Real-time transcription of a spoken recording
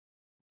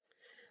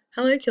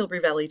Hello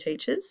Kilberry Valley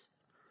teachers.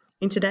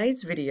 In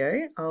today's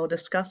video, I'll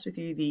discuss with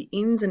you the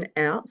ins and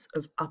outs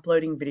of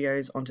uploading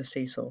videos onto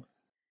Cecil.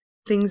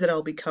 Things that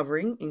I'll be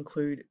covering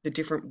include the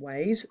different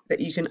ways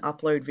that you can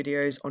upload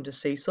videos onto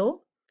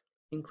Cecil,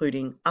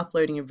 including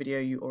uploading a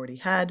video you already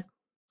had,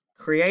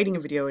 creating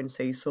a video in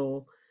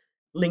Cecil,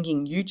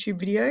 linking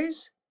YouTube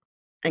videos,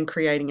 and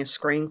creating a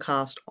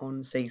screencast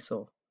on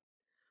Cecil.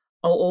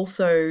 I'll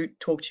also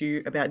talk to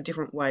you about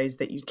different ways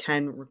that you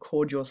can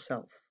record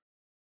yourself.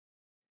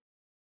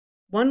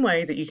 One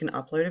way that you can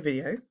upload a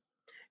video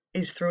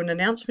is through an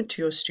announcement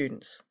to your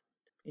students.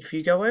 If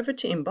you go over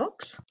to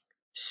Inbox,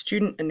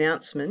 Student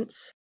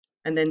Announcements,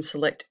 and then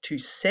select to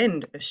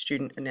send a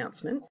student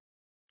announcement,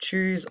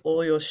 choose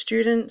all your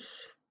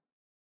students.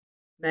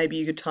 Maybe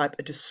you could type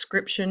a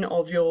description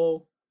of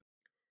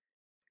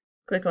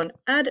click on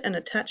Add an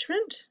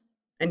Attachment,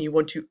 and you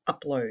want to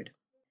upload.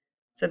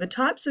 So the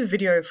types of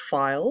video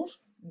files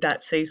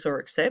that SEESAW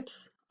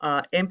accepts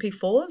are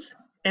MP4s,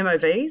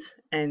 MOVs,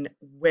 and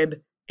WebM.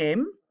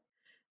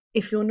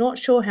 If you're not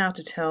sure how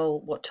to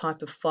tell what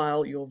type of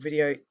file your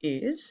video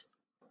is,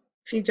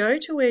 if you go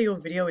to where your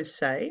video is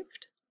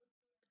saved,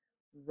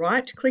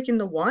 right-click in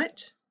the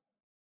white,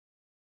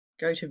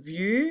 go to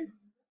View,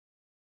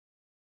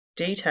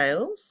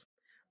 Details,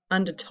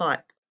 under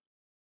Type,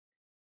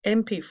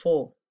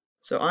 MP4.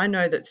 So I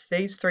know that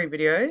these 3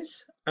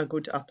 videos are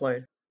good to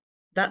upload.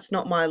 That's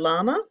not my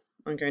llama.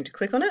 I'm going to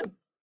click on it.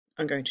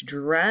 I'm going to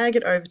drag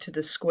it over to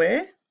the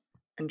square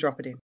and drop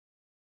it in.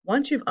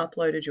 Once you've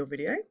uploaded your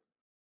video,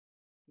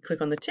 you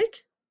click on the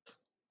tick.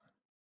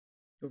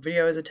 Your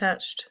video is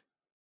attached.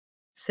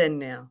 Send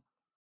now.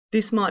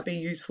 This might be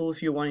useful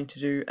if you're wanting to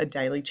do a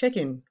daily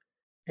check-in,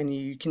 and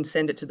you can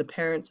send it to the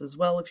parents as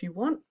well if you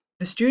want.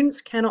 The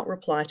students cannot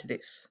reply to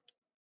this.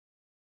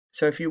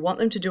 So if you want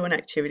them to do an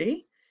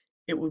activity,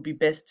 it would be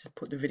best to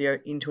put the video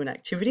into an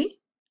activity.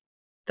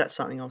 That's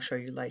something I'll show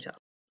you later.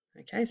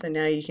 Okay, so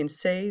now you can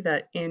see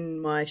that in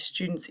my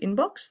students'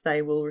 inbox,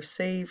 they will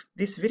receive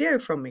this video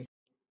from me.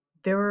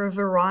 There are a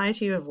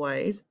variety of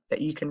ways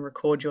that you can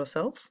record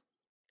yourself.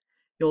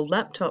 Your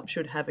laptop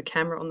should have a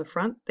camera on the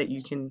front that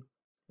you can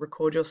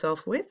record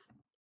yourself with.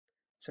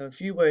 So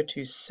if you were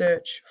to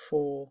search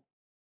for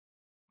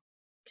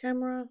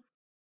camera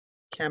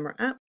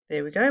app,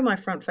 there we go, my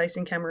front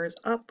facing camera is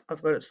up.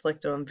 I've got it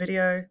selected on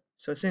video.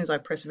 So as soon as I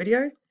press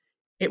video,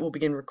 it will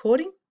begin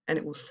recording and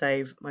it will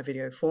save my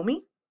video for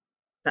me.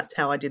 That's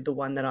how I did the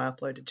one that I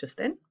uploaded just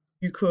then.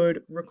 You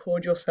could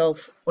record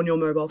yourself on your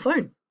mobile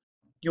phone.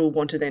 You'll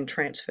want to then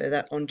transfer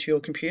that onto your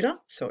computer,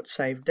 so it's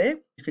saved there.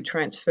 You could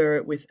transfer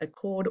it with a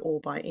cord or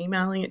by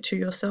emailing it to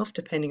yourself,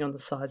 depending on the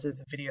size of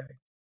the video.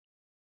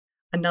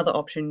 Another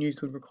option, you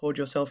could record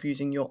yourself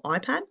using your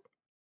iPad.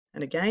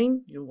 And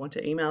again, you'll want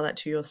to email that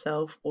to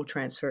yourself or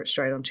transfer it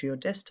straight onto your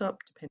desktop,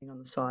 depending on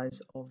the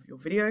size of your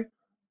video.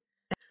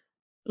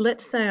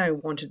 Let's say I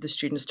wanted the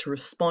students to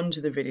respond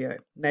to the video.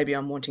 Maybe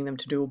I'm wanting them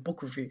to do a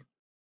book review.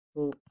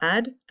 We'll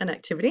add an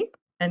activity,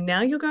 and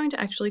now you're going to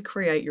actually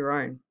create your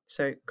own.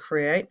 So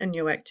create a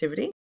new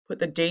activity, put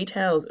the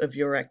details of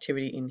your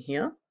activity in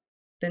here,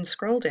 then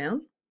scroll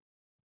down,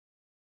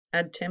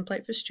 add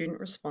template for student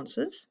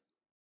responses,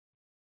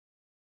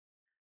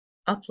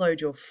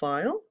 upload your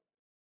file,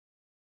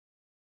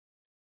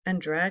 and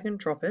drag and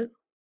drop it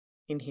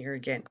in here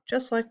again,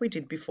 just like we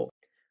did before.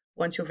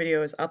 Once your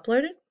video is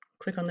uploaded,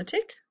 click on the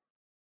tick,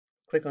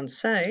 click on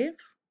Save,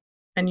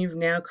 and you've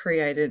now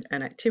created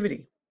an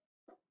activity.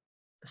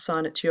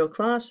 Assign it to your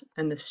class,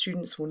 and the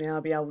students will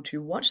now be able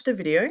to watch the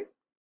video,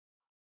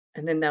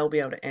 and then they'll be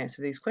able to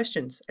answer these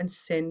questions and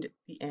send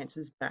the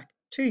answers back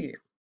to you.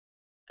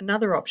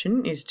 Another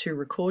option is to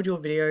record your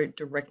video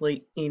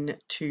directly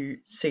into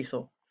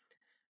Cecil.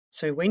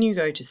 So when you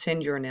go to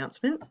send your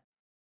announcement,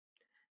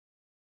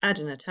 add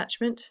an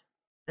attachment,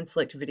 and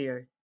select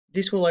video.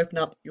 This will open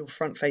up your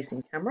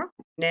front-facing camera.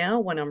 Now,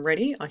 when I'm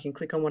ready, I can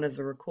click on one of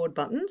the record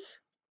buttons.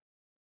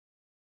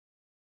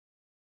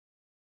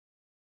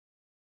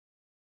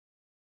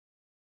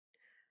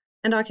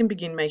 And I can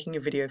begin making a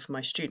video for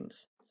my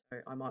students. So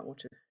I might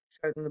want to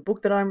show them the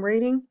book that I'm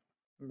reading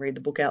and read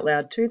the book out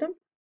loud to them,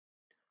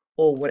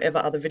 or whatever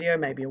other video,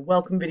 maybe a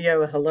welcome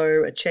video, a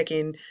hello, a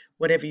check-in,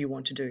 whatever you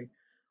want to do.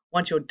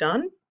 Once you're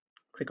done,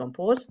 click on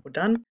pause or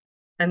done,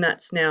 and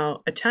that's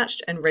now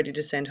attached and ready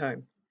to send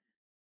home.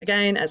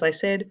 Again, as I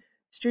said,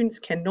 students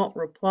cannot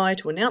reply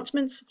to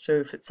announcements, so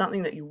if it's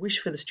something that you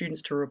wish for the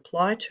students to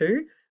reply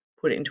to,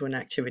 put it into an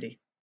activity.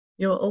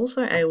 You're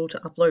also able to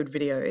upload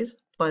videos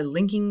by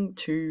linking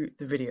to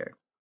the video.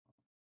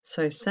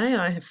 So say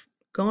I have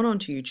gone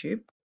onto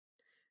YouTube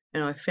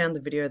and I found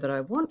the video that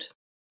I want.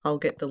 I'll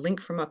get the link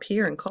from up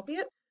here and copy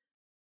it.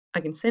 I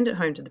can send it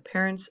home to the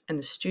parents and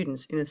the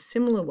students in a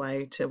similar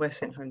way to where I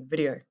sent home the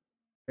video.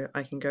 So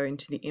I can go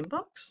into the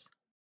inbox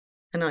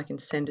and I can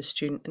send a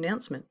student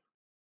announcement.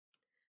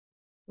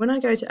 When I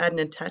go to add an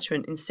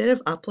attachment, instead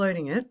of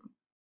uploading it,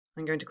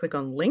 I'm going to click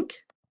on link,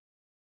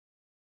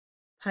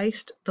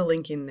 paste the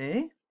link in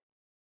there,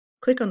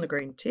 click on the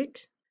green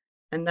tick,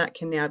 and that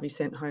can now be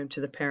sent home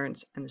to the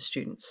parents and the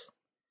students.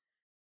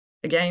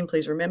 Again,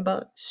 please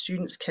remember,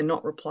 students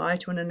cannot reply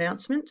to an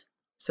announcement.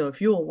 So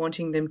if you're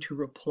wanting them to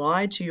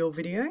reply to your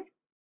video,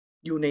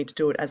 you'll need to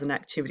do it as an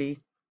activity,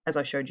 as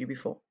I showed you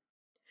before.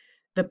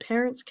 The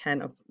parents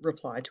can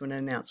reply to an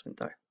announcement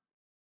though.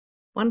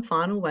 One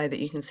final way that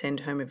you can send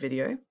home a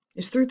video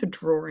is through the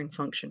drawing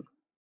function.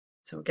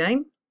 So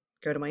again,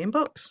 go to my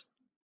inbox.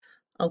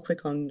 I'll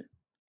click on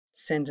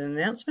send an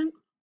announcement,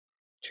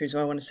 choose who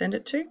I want to send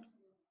it to.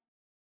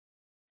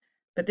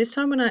 But this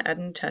time when I add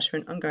an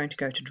attachment, I'm going to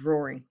go to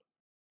drawing.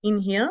 In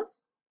here,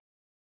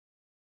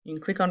 you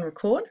can click on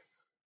record.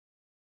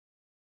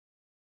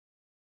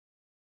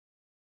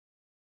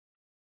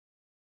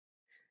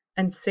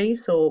 And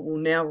Seesaw will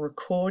now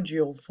record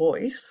your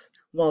voice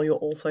while you're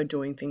also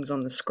doing things on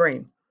the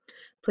screen.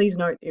 Please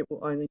note it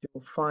will only do a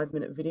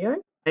 5-minute video.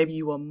 Maybe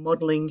you are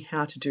modeling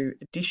how to do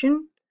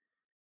addition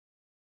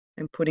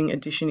and putting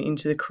addition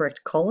into the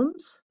correct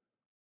columns.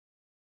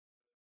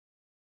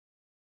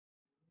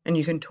 And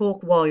you can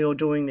talk while you're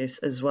doing this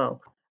as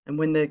well. And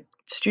when the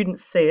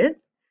students see it,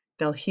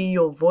 they'll hear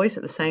your voice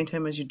at the same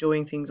time as you're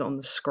doing things on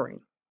the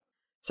screen.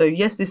 So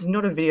yes, this is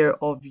not a video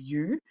of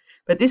you,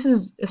 but this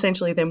is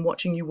essentially them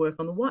watching you work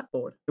on the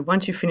whiteboard.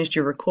 Once you've finished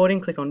your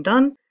recording, click on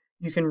done.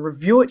 You can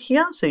review it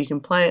here, so you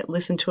can play it,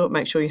 listen to it,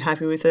 make sure you're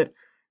happy with it,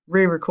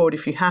 re-record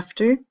if you have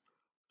to.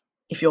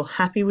 If you're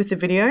happy with the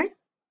video,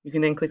 you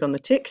can then click on the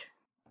tick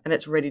and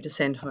it's ready to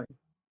send home.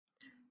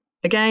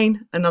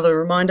 Again, another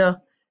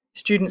reminder,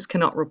 students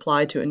cannot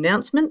reply to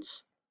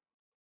announcements.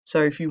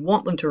 So if you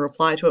want them to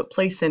reply to it,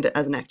 please send it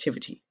as an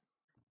activity.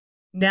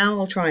 Now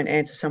I'll try and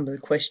answer some of the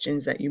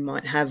questions that you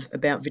might have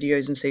about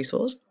videos and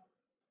seesaws.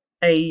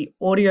 A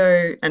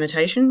audio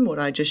annotation, what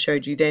I just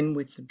showed you then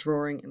with the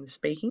drawing and the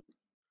speaking,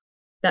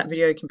 that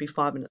video can be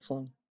 5 minutes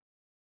long.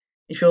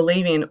 If you're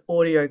leaving an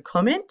audio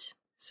comment,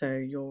 so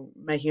you're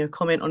making a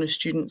comment on a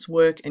student's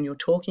work and you're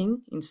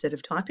talking instead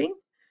of typing,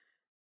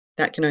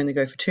 that can only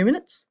go for 2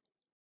 minutes.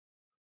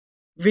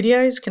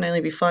 Videos can only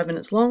be 5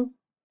 minutes long.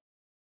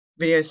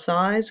 Video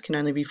size can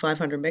only be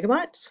 500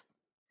 megabytes.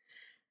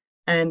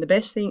 And the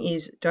best thing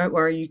is, don't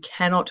worry, you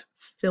cannot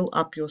fill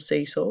up your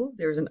Seesaw.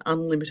 There is an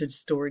unlimited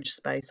storage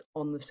space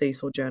on the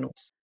Seesaw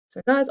journals.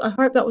 So guys, I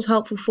hope that was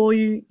helpful for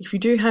you. If you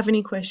do have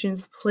any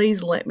questions,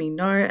 please let me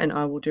know and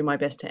I will do my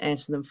best to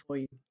answer them for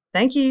you.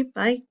 Thank you.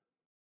 Bye.